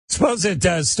Suppose it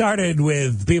started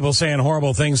with people saying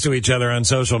horrible things to each other on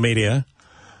social media.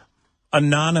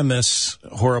 Anonymous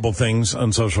horrible things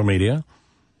on social media.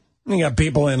 You got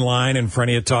people in line in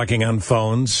front of you talking on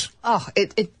phones. Oh,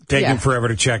 taking forever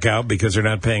to check out because they're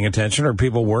not paying attention, or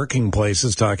people working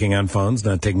places talking on phones,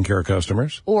 not taking care of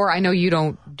customers. Or I know you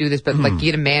don't do this, but like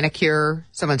you get a manicure,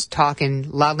 someone's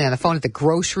talking loudly on the phone at the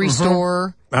grocery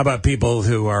store. How about people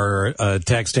who are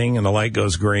texting and the light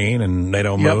goes green and they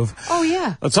don't move? Oh,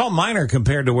 yeah. It's all minor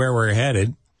compared to where we're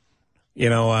headed. You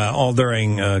know, all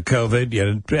during COVID,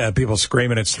 you had people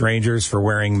screaming at strangers for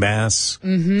wearing masks.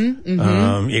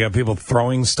 You got people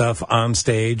throwing stuff on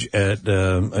stage at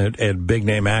big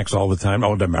name acts all the time.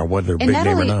 Oh, it doesn't matter whether they're big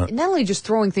name or not. Not only just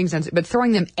throwing things on, but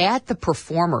throwing them at the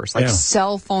performers, like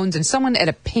cell phones. And someone at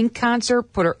a Pink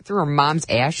concert threw her mom's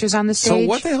ashes on the stage. So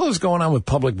what the hell is going on with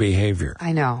public behavior?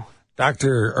 I know.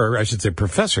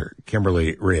 Professor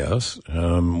Kimberly Rios.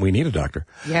 We need a doctor.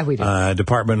 Yeah, we do.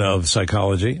 Department of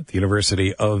Psychology at the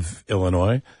University of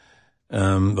Illinois.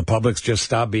 The public's just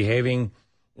stopped behaving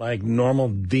like normal,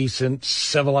 decent,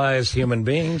 civilized human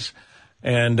beings.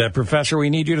 And, Professor,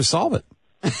 we need you to solve it.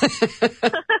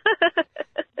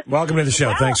 Welcome to the show.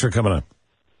 Wow. Thanks for coming on.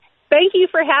 Thank you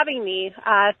for having me.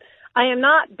 I am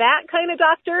not that kind of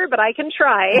doctor, but I can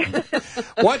try.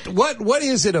 What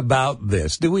is it about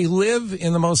this? Do we live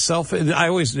in the most selfish? I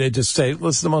always just say,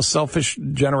 this is the most selfish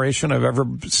generation I've ever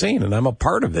seen, and I'm a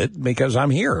part of it because I'm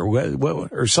here.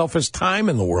 Or selfish time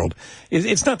in the world.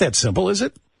 It's not that simple, is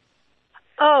it?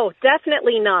 Oh,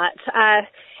 definitely not.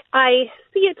 I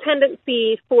see a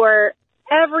tendency for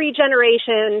every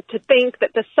generation to think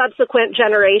that the subsequent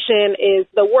generation is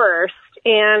the worst,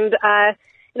 and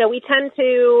we tend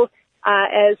to,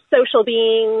 as social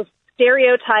beings,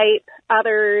 stereotype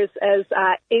others as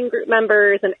in-group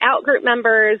members and out-group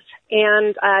members,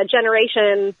 and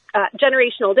generational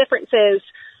differences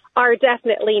are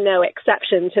definitely no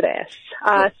exception to this.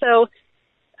 So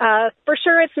for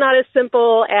sure it's not as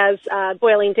simple as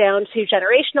boiling down to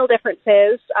generational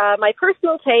differences. My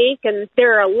personal take, and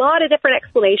there are a lot of different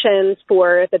explanations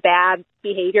for the bad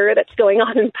behavior that's going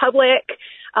on in public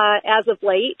as of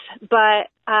late,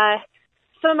 but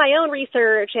some of my own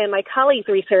research and my colleagues'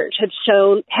 research has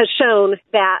shown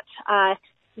that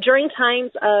during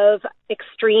times of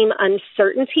extreme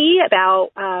uncertainty about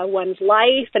one's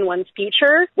life and one's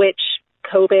future, which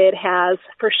COVID has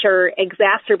for sure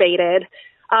exacerbated,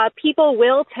 people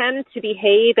will tend to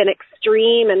behave in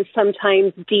extreme and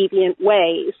sometimes deviant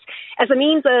ways as a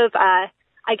means of,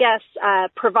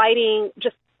 providing,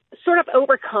 just sort of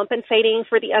overcompensating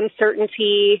for the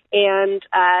uncertainty and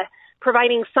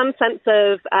providing some sense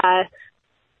of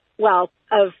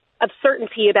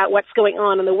certainty about what's going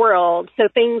on in the world. So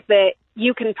things that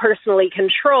you can personally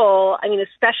control,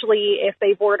 especially if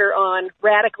they border on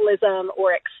radicalism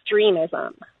or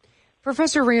extremism.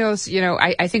 Professor Rios,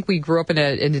 I think we grew up in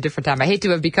a different time. I hate to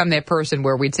have become that person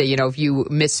where we'd say, if you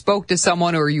misspoke to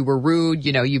someone or you were rude,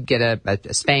 you'd get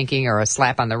a spanking or a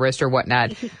slap on the wrist or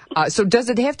whatnot. So does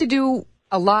it have to do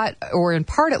a lot, or in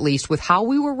part at least, with how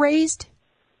we were raised?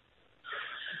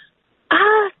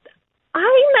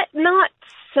 I'm not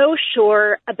so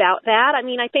sure about that.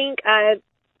 I think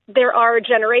there are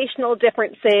generational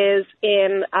differences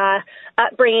in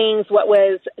upbringings, what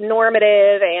was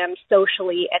normative and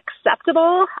socially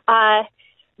acceptable.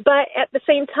 But at the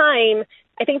same time,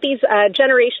 I think these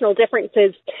generational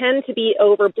differences tend to be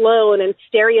overblown and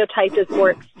stereotyped as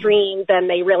more extreme than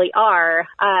they really are.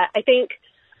 I think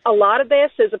a lot of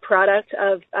this is a product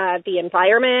of the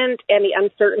environment and the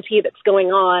uncertainty that's going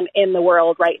on in the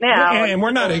world right now. And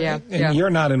we're not, you're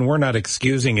not, and we're not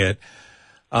excusing it.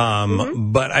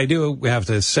 But I do have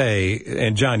to say,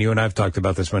 and John, you and I have talked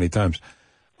about this many times,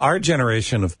 our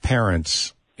generation of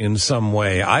parents in some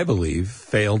way, I believe,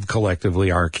 failed collectively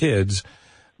our kids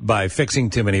by fixing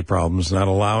too many problems, not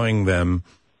allowing them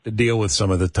to deal with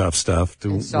some of the tough stuff,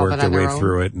 to work their way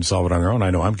through it and solve it on their own. I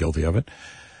know I'm guilty of it.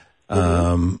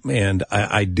 And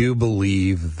I do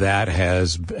believe that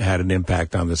has had an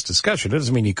impact on this discussion. It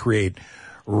doesn't mean you create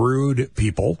rude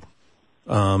people.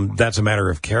 That's a matter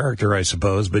of character, I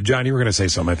suppose. But, John, you were going to say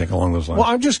something, I think, along those lines. Well,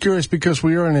 I'm just curious because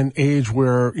we are in an age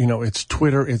where, it's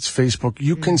Twitter, it's Facebook.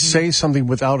 You can say something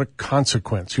without a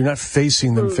consequence. You're not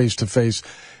facing them face to face.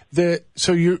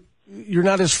 So you're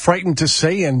not as frightened to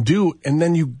say and do, and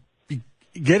then you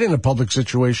get in a public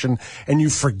situation and you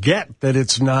forget that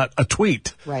it's not a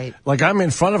tweet. Right. Like I'm in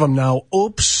front of them now.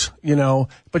 Oops,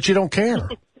 but you don't care.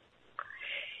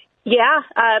 Yeah,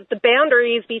 the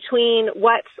boundaries between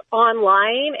what's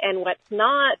online and what's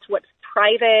not, what's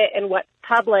private and what's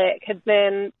public have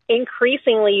been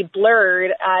increasingly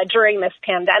blurred during this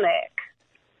pandemic.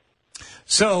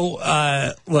 So,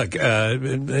 look,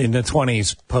 in the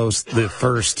 20s, post the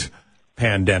first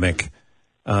pandemic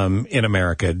in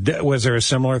America, was there a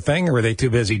similar thing, or were they too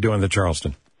busy doing the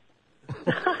Charleston?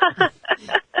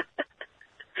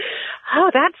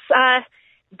 Oh,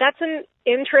 that's an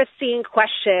interesting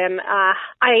question.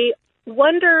 I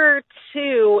wonder,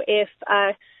 too, if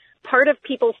part of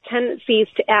people's tendencies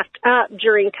to act up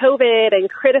during COVID and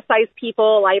criticize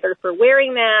people either for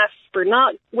wearing masks, for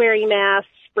not wearing masks,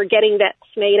 for getting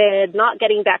vaccinated, not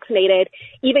getting vaccinated,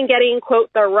 even getting,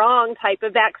 quote, the wrong type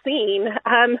of vaccine.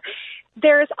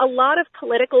 There's a lot of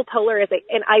political polarization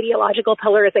and ideological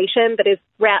polarization that is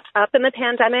wrapped up in the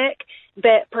pandemic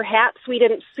that perhaps we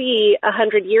didn't see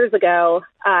 100 years ago.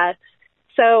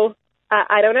 So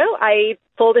I don't know.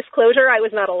 Full disclosure, I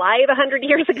was not alive 100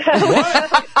 years ago.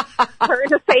 Hard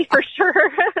to say for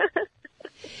sure.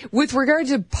 With regard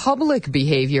to public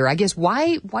behavior, I guess,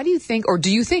 why do you think, or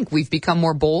do you think we've become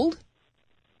more bold?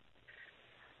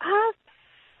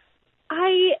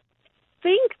 I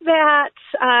think that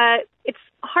it's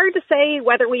hard to say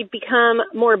whether we've become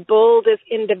more bold as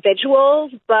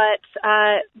individuals, but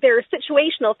there are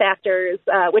situational factors,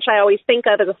 which I always think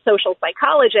of as a social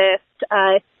psychologist,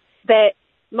 that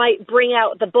might bring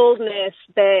out the boldness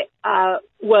that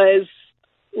was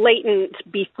latent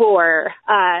before.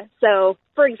 So,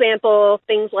 for example,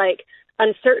 things like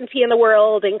uncertainty in the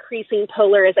world, increasing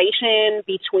polarization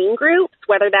between groups,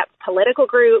 whether that's political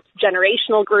groups,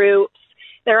 generational groups.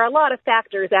 There are a lot of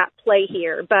factors at play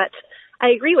here, but I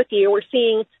agree with you. We're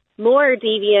seeing more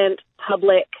deviant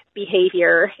public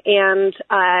behavior, and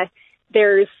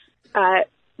there's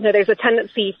a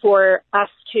tendency for us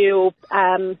to,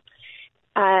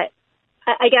 I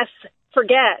guess,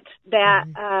 forget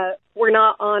that we're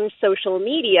not on social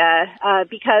media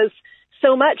because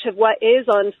so much of what is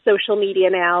on social media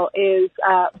now is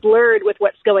blurred with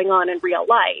what's going on in real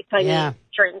life. I mean,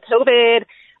 during COVID,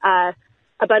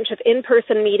 a bunch of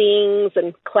in-person meetings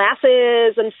and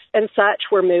classes and such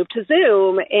were moved to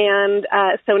Zoom. And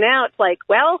so now it's like,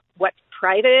 well, what's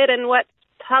private and what's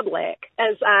public?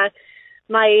 As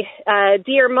my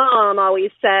dear mom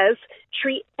always says,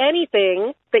 treat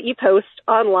anything that you post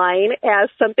online as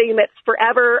something that's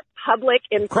forever public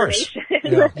information.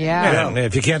 Of course. Yeah.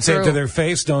 If you can't say it to their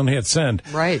face, don't hit send.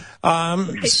 Right.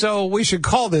 So we should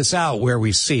call this out where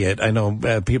we see it. I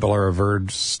know people are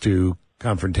averse to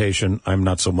confrontation. I'm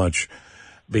not so much,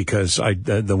 because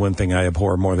the one thing I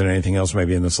abhor more than anything else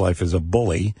maybe in this life is a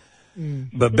bully.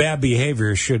 But bad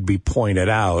behavior should be pointed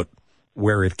out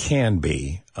where it can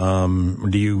be.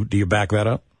 Do you back that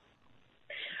up?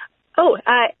 Oh,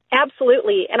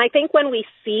 absolutely. And I think when we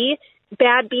see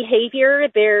bad behavior,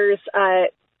 there's a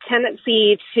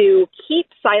tendency to keep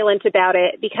silent about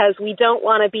it because we don't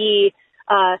want to be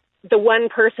the one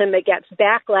person that gets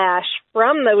backlash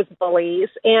from those bullies.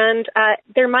 And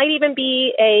there might even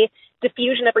be a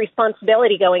diffusion of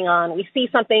responsibility going on. We see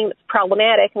something that's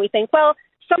problematic and we think, well,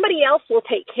 somebody else will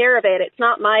take care of it. It's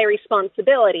not my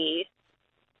responsibility.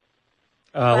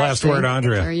 Last word,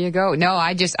 Andrea. There you go. No,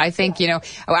 I think,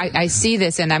 I see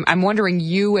this and I'm wondering,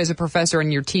 you as a professor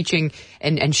and you're teaching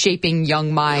and shaping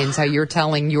young minds, how you're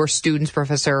telling your students,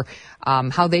 Professor,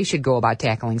 how they should go about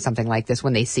tackling something like this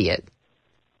when they see it.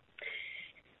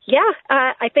 Yeah,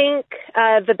 I think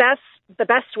the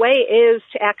best way is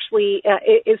to actually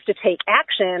is to take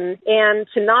action and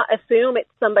to not assume it's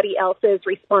somebody else's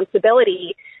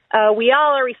responsibility. We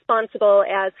all are responsible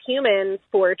as humans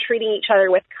for treating each other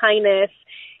with kindness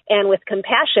and with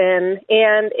compassion.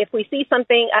 And if we see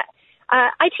something,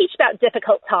 I teach about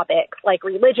difficult topics like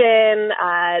religion,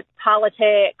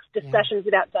 politics, discussions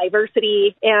about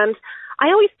diversity. And I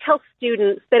always tell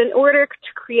students that in order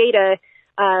to create a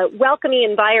welcoming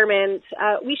environment,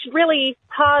 we should really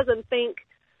pause and think,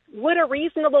 would a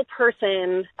reasonable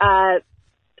person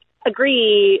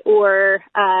agree or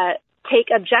take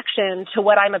objection to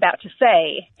what I'm about to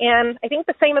say? And I think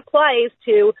the same applies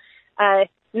to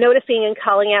noticing and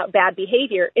calling out bad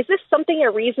behavior. Is this something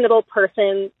a reasonable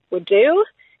person would do?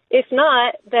 If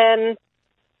not, then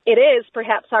it is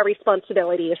perhaps our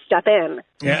responsibility to step in.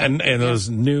 Yeah, and those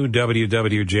new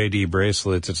WWJD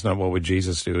bracelets, it's not what would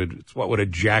Jesus do, it's what would a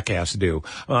jackass do,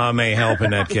 may help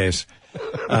in that case.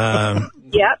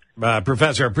 Yep.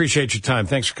 Professor, I appreciate your time.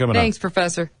 Thanks for coming on. Thanks,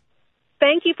 Professor.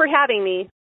 Thank you for having me.